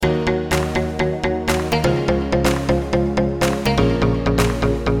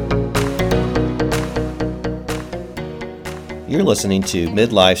You're listening to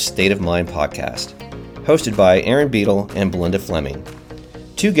Midlife State of Mind podcast, hosted by Aaron Beadle and Belinda Fleming,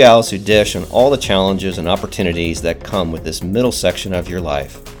 two gals who dish on all the challenges and opportunities that come with this middle section of your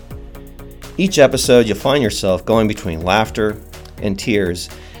life. Each episode, you'll find yourself going between laughter and tears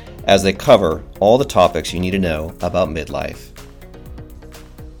as they cover all the topics you need to know about midlife.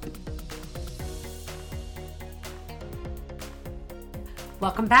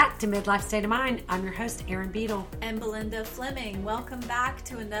 Welcome back to Midlife State of Mind. I'm your host, Aaron Beadle. And Belinda Fleming. Welcome back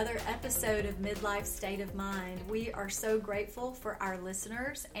to another episode of Midlife State of Mind. We are so grateful for our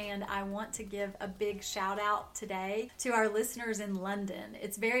listeners, and I want to give a big shout out today to our listeners in London.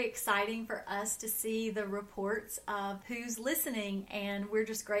 It's very exciting for us to see the reports of who's listening, and we're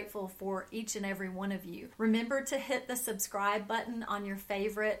just grateful for each and every one of you. Remember to hit the subscribe button on your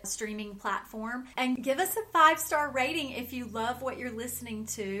favorite streaming platform and give us a 5-star rating if you love what you're listening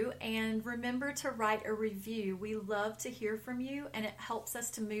to, and remember to write a review. We love to hear from you, and it helps us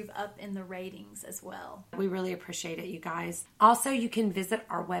to move up in the ratings as well. We really appreciate it, you guys. Also, you can visit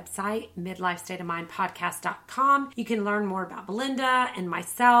our website, midlifestateofmindpodcast.com. You can learn more about Belinda and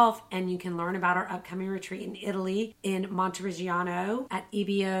myself, and you can learn about our upcoming retreat in Italy in Monteriggiano at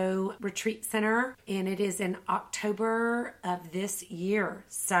EBO Retreat Center, and it is in October of this year.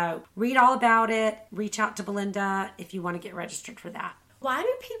 So read all about it. Reach out to Belinda if you want to get registered for that. Why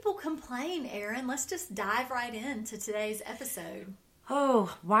do people complain, Aaron? Let's just dive right into today's episode.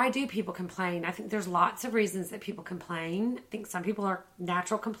 Oh, why do people complain? I think there's lots of reasons that people complain. I think some people are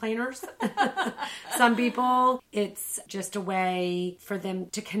natural complainers. Some people, it's just a way for them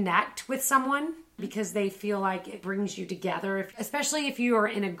to connect with someone because they feel like it brings you together. Especially if you are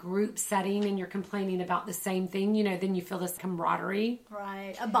in a group setting and you're complaining about the same thing, then you feel this camaraderie.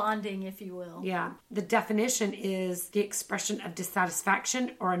 Right. A bonding, if you will. Yeah. The definition is the expression of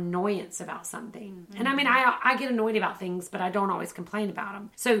dissatisfaction or annoyance about something. Mm-hmm. And I mean, I get annoyed about things, but I don't always complain about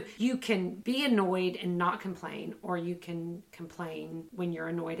them. So you can be annoyed and not complain, or you can complain when you're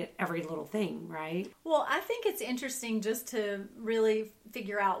annoyed at every little thing, right? Well, I think it's interesting just to really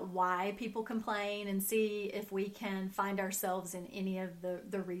figure out why people complain and see if we can find ourselves in any of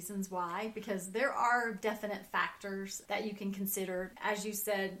the reasons why, because there are definite factors that you can consider, as you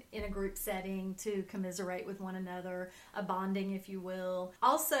said, in a group setting to commiserate with one another, a bonding, if you will.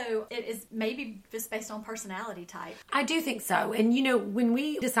 Also, it is maybe just based on personality type. I do think so. And when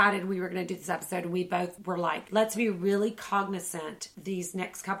we decided we were going to do this episode, we both were like, let's be really cognizant these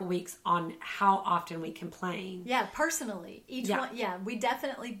next couple weeks on how often we complain. Yeah, personally. Each one, we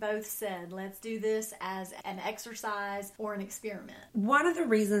definitely both said, let's do this as an exercise or an experiment. One of the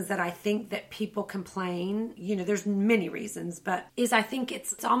reasons that I think that people complain, there's many reasons, but is I think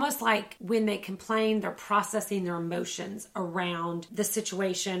it's almost like when they complain, they're processing their emotions around the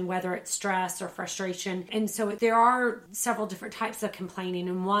situation, whether it's stress or frustration. And so there are several different types of complaining,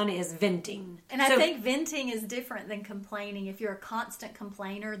 and one is venting. And I think venting is different than complaining. If you're a constant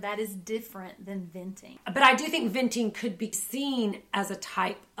complainer, that is different than venting. But I do think venting could be seen as a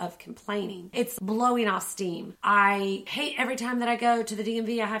type of complaining. It's blowing off steam. I hate every time that I go to the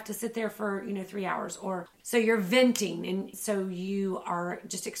DMV, I have to sit there for, 3 hours. Or so you're venting, and so you are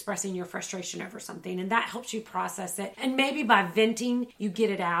just expressing your frustration over something, and that helps you process it. And maybe by venting, you get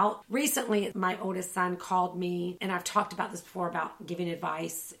it out. Recently, my oldest son called me, and I've talked about this before about giving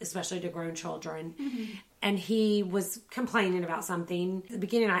advice, especially to grown children. Mm-hmm. And he was complaining about something. At the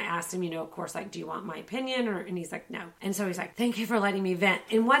beginning, I asked him, of course, do you want my opinion? And he's like, no. And so he's like, thank you for letting me vent.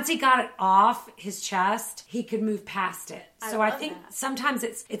 And once he got it off his chest, he could move past it. So I think sometimes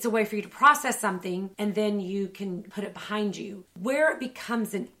it's a way for you to process something, and then you can put it behind you. Where it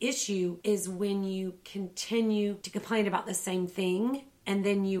becomes an issue is when you continue to complain about the same thing, and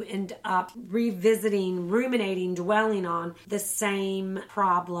then you end up revisiting, ruminating, dwelling on the same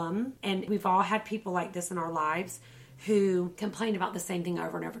problem. And we've all had people like this in our lives who complain about the same thing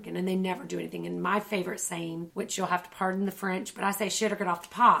over and over again, and they never do anything. And my favorite saying, which you'll have to pardon the French, but I say shit or get off the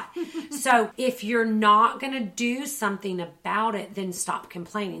pot. So if you're not going to do something about it, then stop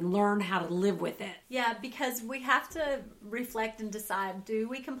complaining. Learn how to live with it. Yeah, because we have to reflect and decide, do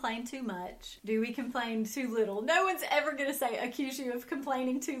we complain too much? Do we complain too little? No one's ever going to accuse you of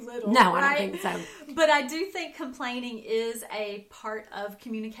complaining too little. No, right? I don't think so. But I do think complaining is a part of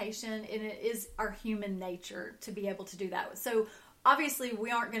communication, and it is our human nature to be able to do that. So obviously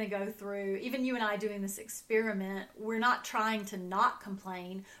we aren't going to go through, even you and I doing this experiment, we're not trying to not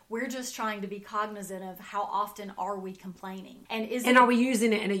complain. We're just trying to be cognizant of how often are we complaining. And are we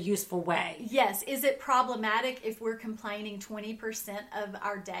using it in a useful way? Yes. Is it problematic if we're complaining 20% of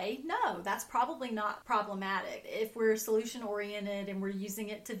our day? No, that's probably not problematic. If we're solution oriented and we're using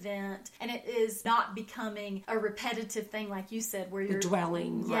it to vent and it is not becoming a repetitive thing like you said where you're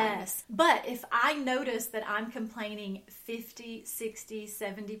dwelling. Yes. Right. But if I notice that I'm complaining 50, 60,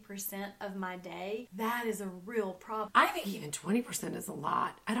 70% of my day, that is a real problem. I think even 20% is a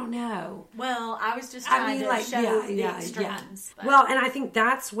lot. I don't know. Well, I was just trying to show the extremes. Yeah. Well, and I think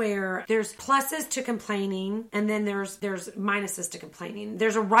that's where there's pluses to complaining and then there's minuses to complaining.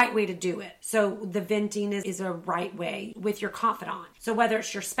 There's a right way to do it. So the venting is a right way with your confidant. So whether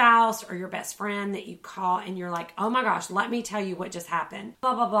it's your spouse or your best friend that you call and you're like, oh my gosh, let me tell you what just happened,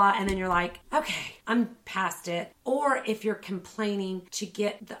 blah, blah, blah. And then you're like, okay, I'm past it. Or if you're complaining to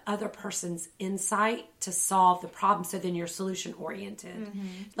get the other person's insight to solve the problem, so then you're solution oriented. Mm-hmm.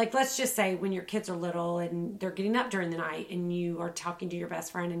 Like, let's just say when your kids are little and they're getting up during the night and you are talking to your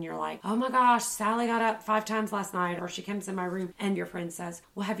best friend and you're like, oh my gosh, Sally got up 5 times last night, or she comes in my room, and your friend says,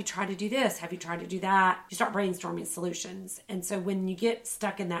 well, have you tried to do this? Have you tried to do that? You start brainstorming solutions. And so when you get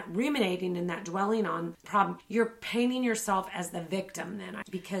stuck in that ruminating and that dwelling on the problem, you're painting yourself as the victim then,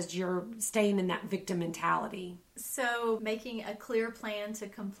 because you're staying in that victim mentality. So making a clear plan to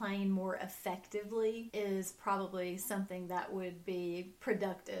complain more effectively is probably something that would be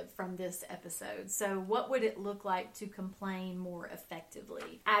productive from this episode. So what would it look like to complain more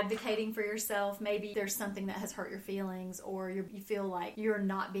effectively? Advocating for yourself. Maybe there's something that has hurt your feelings, or you feel like you're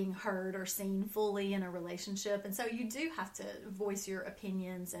not being heard or seen fully in a relationship. And so you do have to voice your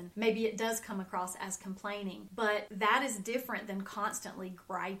opinions, and maybe it does come across as complaining, but that is different than constantly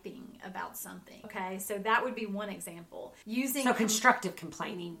griping about something. Okay, so that would be one example. Using constructive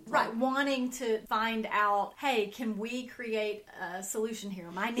complaining. Right. Wanting to find out, hey, can we create a solution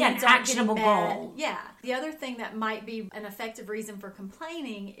here? My needs an aren't actionable getting met. goal. Yeah. The other thing that might be an effective reason for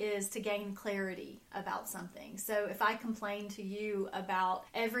complaining is to gain clarity about something. So if I complain to you about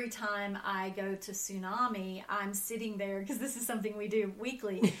every time I go to Tsunami, I'm sitting there, because this is something we do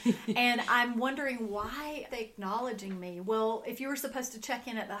weekly, and I'm wondering why they're acknowledging me. Well, if you were supposed to check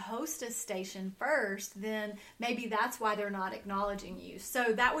in at the hostess station first, then maybe that's why they're not acknowledging you.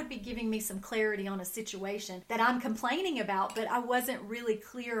 So that would be giving me some clarity on a situation that I'm complaining about, but I wasn't really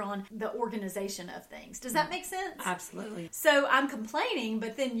clear on the organization of things. Does that make sense? Absolutely. So I'm complaining,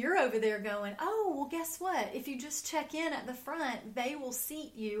 but then you're over there going, oh, well, guess what? If you just check in at the front, they will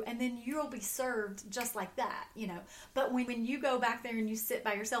seat you, and then you'll be served just like that, you know. But when you go back there and you sit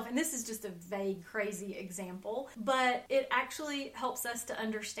by yourself, and this is just a vague, crazy example, but it actually helps us to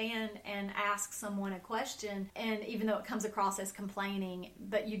understand and ask someone a question. And even though it comes across as complaining,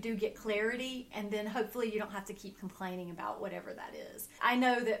 but you do get clarity, and then hopefully you don't have to keep complaining about whatever that is. I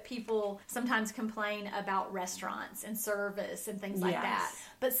know that people sometimes complain about restaurants and service and things like that.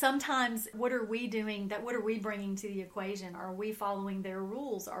 But sometimes, what are we doing? What are we bringing to the equation? Are we following their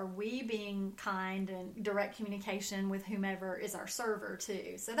rules? Are we being kind and direct communication with whomever is our server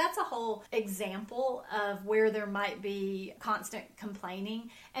too? So that's a whole example of where there might be constant complaining.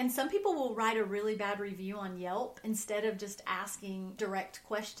 And some people will write a really bad review on Yelp instead of just asking direct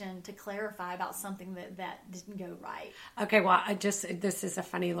question to clarify about something that didn't go right. Okay, well, this is a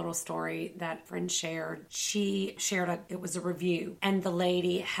funny little story that a friend shared. She shared it was a review, and the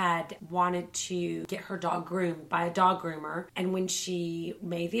lady had wanted to get her dog groomed by a dog groomer, and when she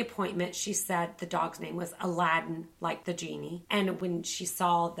made the appointment, she said the dog's name was Aladdin, like the genie, and when she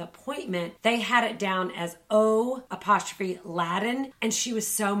saw the appointment, they had it down as O''Latin, and she was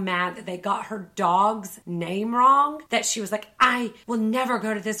so mad that they got her dog's name wrong that she was like, I will never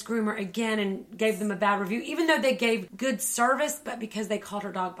go to this groomer again, and gave them a bad review, even though they gave good service, but because they called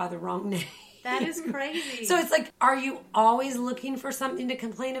her dog by the wrong name. That is crazy. So it's like, are you always looking for something to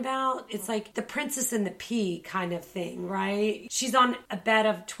complain about? It's like the Princess and the Pea kind of thing, right? She's on a bed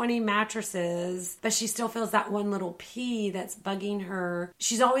of 20 mattresses, but she still feels that one little pea that's bugging her.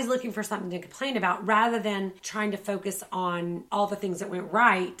 She's always looking for something to complain about rather than trying to focus on all the things that went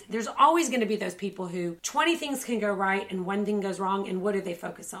right. There's always going to be those people who 20 things can go right and one thing goes wrong, and what do they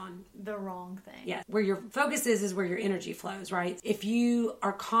focus on? The wrong thing. Yeah. Where your focus is where your energy flows, right? If you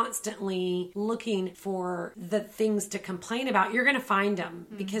are constantly looking for the things to complain about, you're going to find them,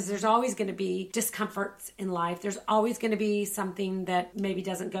 because there's always going to be discomforts in life. There's always going to be something that maybe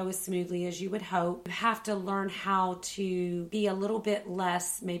doesn't go as smoothly as you would hope. You have to learn how to be a little bit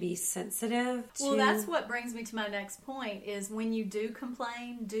less maybe sensitive to... Well, that's what brings me to my next point, is when you do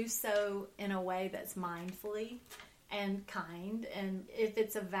complain, do so in a way that's mindfully. and kind. And if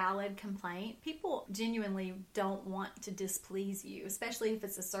it's a valid complaint, people genuinely don't want to displease you, especially if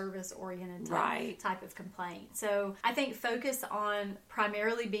it's a service-oriented type of complaint. So I think focus on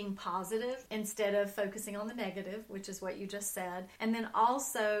primarily being positive instead of focusing on the negative, which is what you just said. And then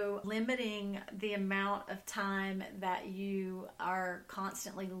also limiting the amount of time that you are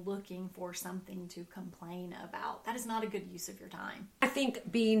constantly looking for something to complain about. That is not a good use of your time. I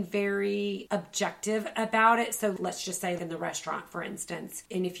think being very objective about it. So let's just say in the restaurant, for instance,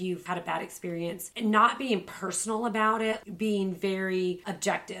 and if you've had a bad experience, and not being personal about it, being very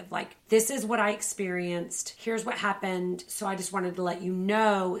objective. Like, this is what I experienced. Here's what happened. So I just wanted to let you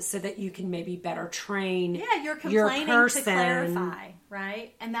know so that you can maybe better train you're complaining to clarify,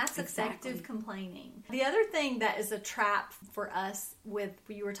 right? And that's effective complaining. The other thing that is a trap for us with,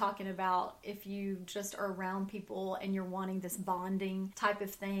 you were talking about if you just are around people and you're wanting this bonding type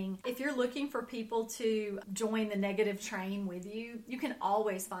of thing. If you're looking for people to join the negative train with you, you can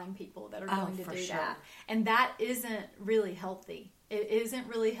always find people that are going to do that. And that isn't really healthy. It isn't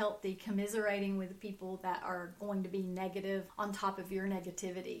really healthy commiserating with people that are going to be negative on top of your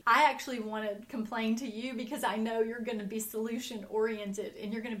negativity. I actually want to complain to you because I know you're going to be solution oriented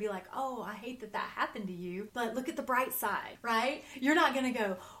and you're going to be like, oh, I hate that happened to you, but look at the bright side, right? You're not going to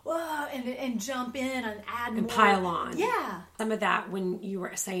go, whoa, and jump in and add and more. Pile on. Yeah. Some of that, when you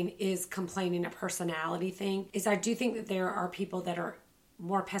were saying is complaining a personality thing, is I do think that there are people that are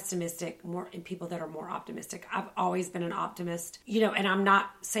more pessimistic, and people that are more optimistic. I've always been an optimist, and I'm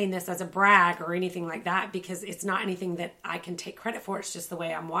not saying this as a brag or anything like that, because it's not anything that I can take credit for. It's just the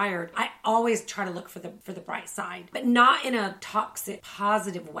way I'm wired. I always try to look for the bright side, but not in a toxic,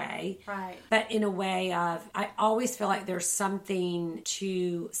 positive way, right? But in a way of, I always feel like there's something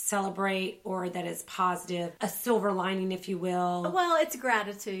to celebrate or that is positive, a silver lining, if you will. Well, it's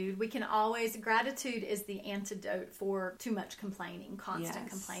gratitude. Gratitude is the antidote for too much complaining, constant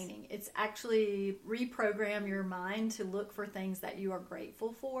complaining. It's actually reprogram your mind to look for things that you are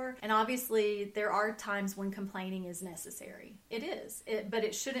grateful for. And obviously there are times when complaining is necessary. It is, but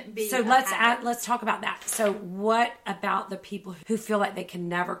it shouldn't be. So let's talk about that. So what about the people who feel like they can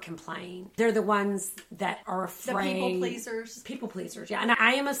never complain? They're the ones that are afraid. The people pleasers. People pleasers, yeah. And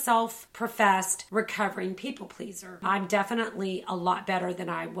I am a self-professed recovering people pleaser. I'm definitely a lot better than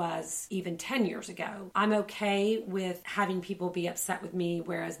I was even 10 years ago. I'm okay with having people be upset with me,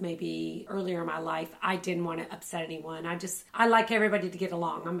 whereas maybe earlier in my life, I didn't want to upset anyone. I like everybody to get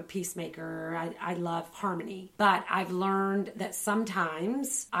along. I'm a peacemaker. I love harmony. But I've learned that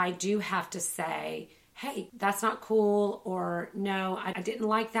sometimes I do have to say, hey, that's not cool, or no, I didn't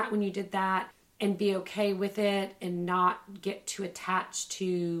like that when you did that, and be okay with it and not get too attached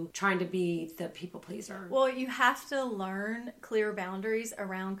to trying to be the people pleaser. Well, you have to learn clear boundaries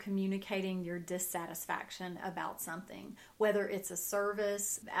around communicating your dissatisfaction about something, whether it's a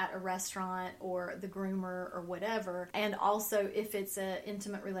service at a restaurant or the groomer or whatever. And also if it's an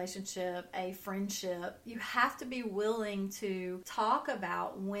intimate relationship, a friendship, you have to be willing to talk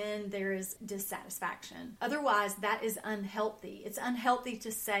about when there is dissatisfaction. Otherwise, that is unhealthy. It's unhealthy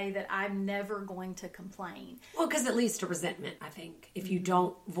to say that I'm never going to complain. Well, because it leads to resentment, I think. If you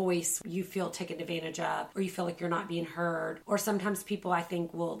don't voice, you feel taken advantage of, or you feel like you're not being heard. Or sometimes people, I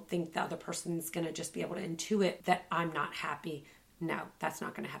think, will think the other person's going to just be able to intuit that I'm not happy. No, that's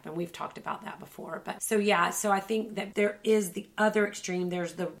not going to happen. We've talked about that before. But so I think that there is the other extreme.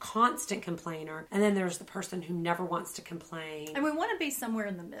 There's the constant complainer, and then there's the person who never wants to complain. And we want to be somewhere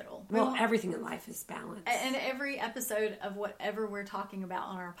in the middle. Well, everything in life is balanced. And every episode of whatever we're talking about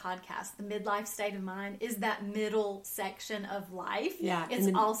on our podcast, the midlife state of mind, is that middle section of life. Yeah.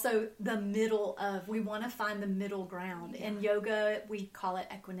 It's also the middle of, we want to find the middle ground. Yeah. In yoga, we call it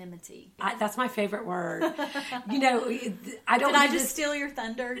equanimity. That's my favorite word. I don't... Did I just steal your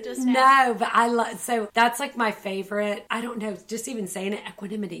thunder just now? No, but so that's like my favorite. I don't know, just even saying it,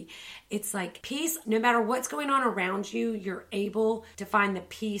 equanimity. It's like peace. No matter what's going on around you, you're able to find the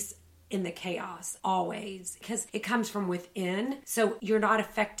peace in the chaos always, because it comes from within. So you're not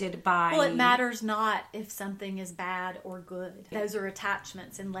affected by... Well, it matters not if something is bad or good. Those are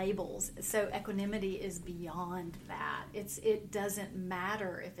attachments and labels. So equanimity is beyond that. It doesn't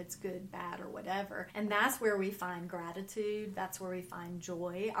matter if it's good, bad, or whatever. And that's where we find gratitude. That's where we find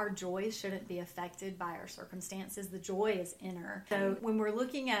joy. Our joy shouldn't be affected by our circumstances. The joy is inner. So when we're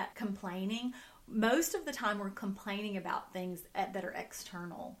looking at complaining, most of the time we're complaining about things that are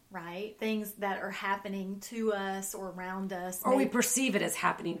external, right? Things that are happening to us or around us. Or we perceive it as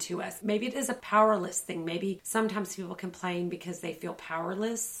happening to us. Maybe it is a powerless thing. Maybe sometimes people complain because they feel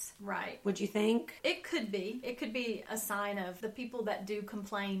powerless. Right. Would you think? It could be. It could be a sign of the people that do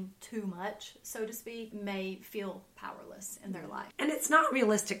complain too much, so to speak, may feel powerless in their life. And it's not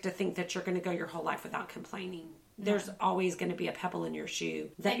realistic to think that you're going to go your whole life without complaining. There's always going to be a pebble in your shoe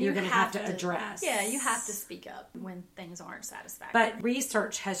that you're going to have to address. Yeah, you have to speak up when things aren't satisfactory. But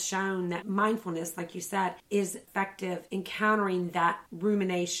research has shown that mindfulness, like you said, is effective in countering that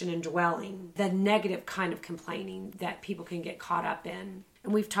rumination and dwelling, the negative kind of complaining that people can get caught up in.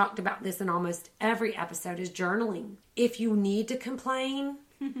 And we've talked about this in almost every episode, is journaling. If you need to complain,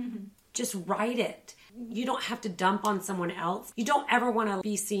 just write it. You don't have to dump on someone else. You don't ever want to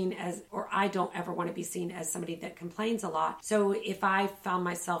be seen as, or I don't ever want to be seen as somebody that complains a lot. So if I found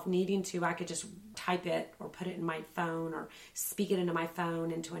myself needing to, I could just type it or put it in my phone or speak it into my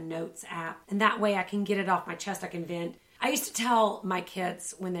phone, into a notes app. And that way I can get it off my chest. I can vent. I used to tell my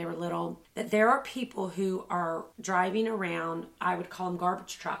kids when they were little that there are people who are driving around, I would call them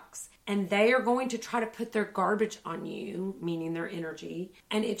garbage trucks, and they are going to try to put their garbage on you, meaning their energy,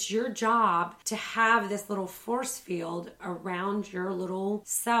 and it's your job to have this little force field around your little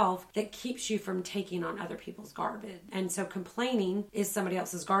self that keeps you from taking on other people's garbage. And so complaining is somebody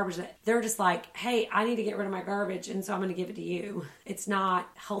else's garbage that they're just like, hey, I need to get rid of my garbage, and so I'm going to give it to you. It's not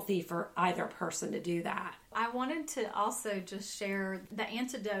healthy for either person to do that. I wanted to also just share the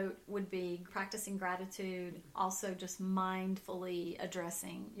antidote would be practicing gratitude, also just mindfully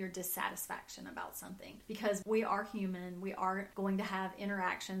addressing your dissatisfaction about something, because we are human. We are going to have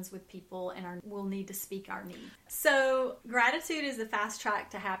interactions with people and we'll need to speak our need. So gratitude is a fast track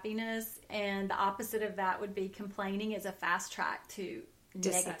to happiness, and the opposite of that would be complaining is a fast track to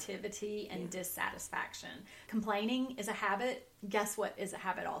negativity and dissatisfaction. Complaining is a habit. Guess what is a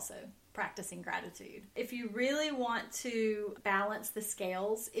habit also? Practicing gratitude. If you really want to balance the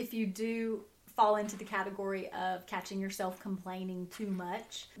scales, if you do fall into the category of catching yourself complaining too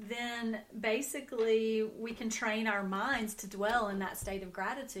much, then basically we can train our minds to dwell in that state of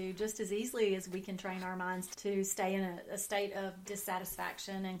gratitude just as easily as we can train our minds to stay in a state of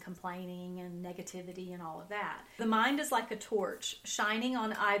dissatisfaction and complaining and negativity and all of that. The mind is like a torch, shining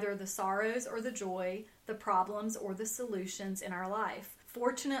on either the sorrows or the joy, the problems or the solutions in our life.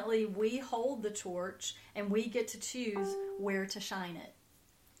 Fortunately, we hold the torch and we get to choose where to shine it.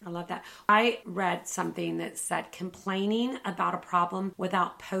 I love that. I read something that said complaining about a problem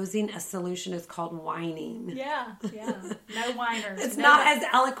without posing a solution is called whining. Yeah. No whiners. It's not as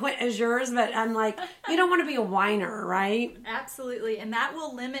eloquent as yours, but I'm like, you don't want to be a whiner, right? Absolutely. And that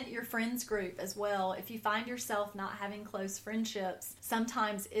will limit your friends group as well. If you find yourself not having close friendships,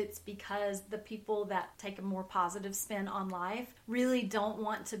 sometimes it's because the people that take a more positive spin on life really don't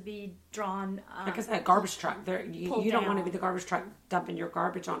want to be drawn. Like I said, garbage truck. You don't want to be the garbage truck dumping your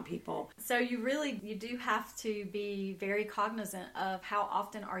garbage on people. So you do have to be very cognizant of how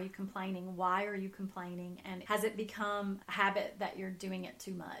often are you complaining, why are you complaining, and has it become a habit that you're doing it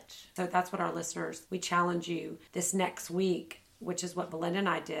too much? So that's what our listeners, we challenge you this next week, which is what Belinda and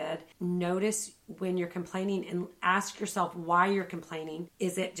I did. Notice when you're complaining and ask yourself why you're complaining.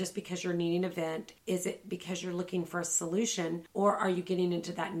 Is it just because you're needing a vent? Is it because you're looking for a solution? Or are you getting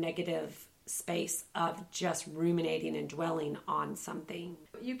into that negative space of just ruminating and dwelling on something?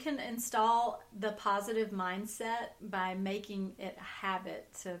 You can install the positive mindset by making it a habit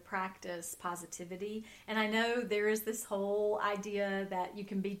to practice positivity. And I know there is this whole idea that you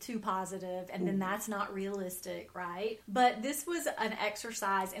can be too positive and then that's not realistic, right? But this was an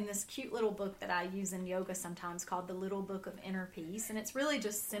exercise in this cute little book that I use in yoga sometimes called The Little Book of Inner Peace. And it's really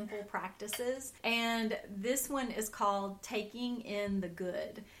just simple practices. And this one is called Taking in the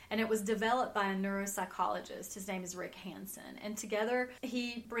Good. And it was developed by a neuropsychologist. His name is Rick Hansen. And together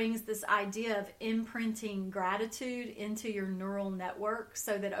he brings this idea of imprinting gratitude into your neural network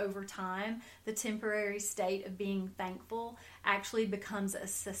so that over time the temporary state of being thankful actually becomes a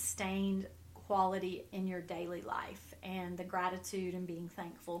sustained quality in your daily life, and the gratitude and being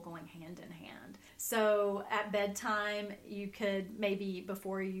thankful going hand in hand. So at bedtime, you could maybe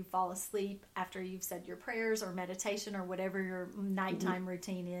before you fall asleep, after you've said your prayers or meditation or whatever your nighttime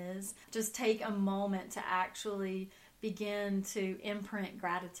routine is, just take a moment to actually begin to imprint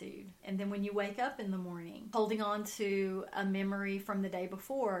gratitude. And then when you wake up in the morning, holding on to a memory from the day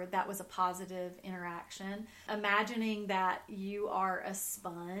before that was a positive interaction, imagining that you are a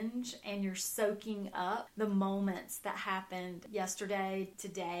sponge and you're soaking up the moments that happened yesterday,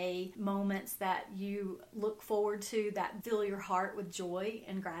 today, moments that you look forward to that fill your heart with joy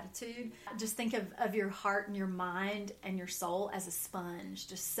and gratitude. Just think of your heart and your mind and your soul as a sponge,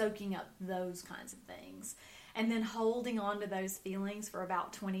 just soaking up those kinds of things. And then holding on to those feelings for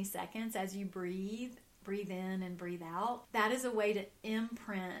about 20 seconds as you breathe in and breathe out. That is a way to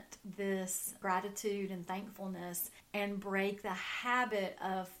imprint this gratitude and thankfulness and break the habit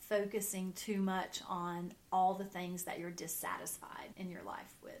of focusing too much on all the things that you're dissatisfied in your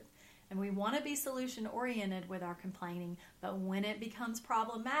life with. And we want to be solution-oriented with our complaining, but when it becomes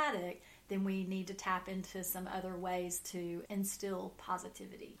problematic, then we need to tap into some other ways to instill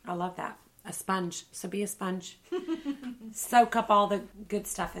positivity. I love that. A sponge. So be a sponge. Soak up all the good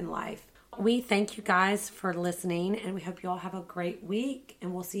stuff in life. We thank you guys for listening, and we hope you all have a great week,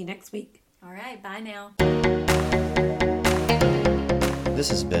 and we'll see you next week. All right. Bye now. This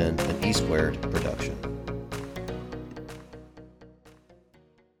has been an E Squared production.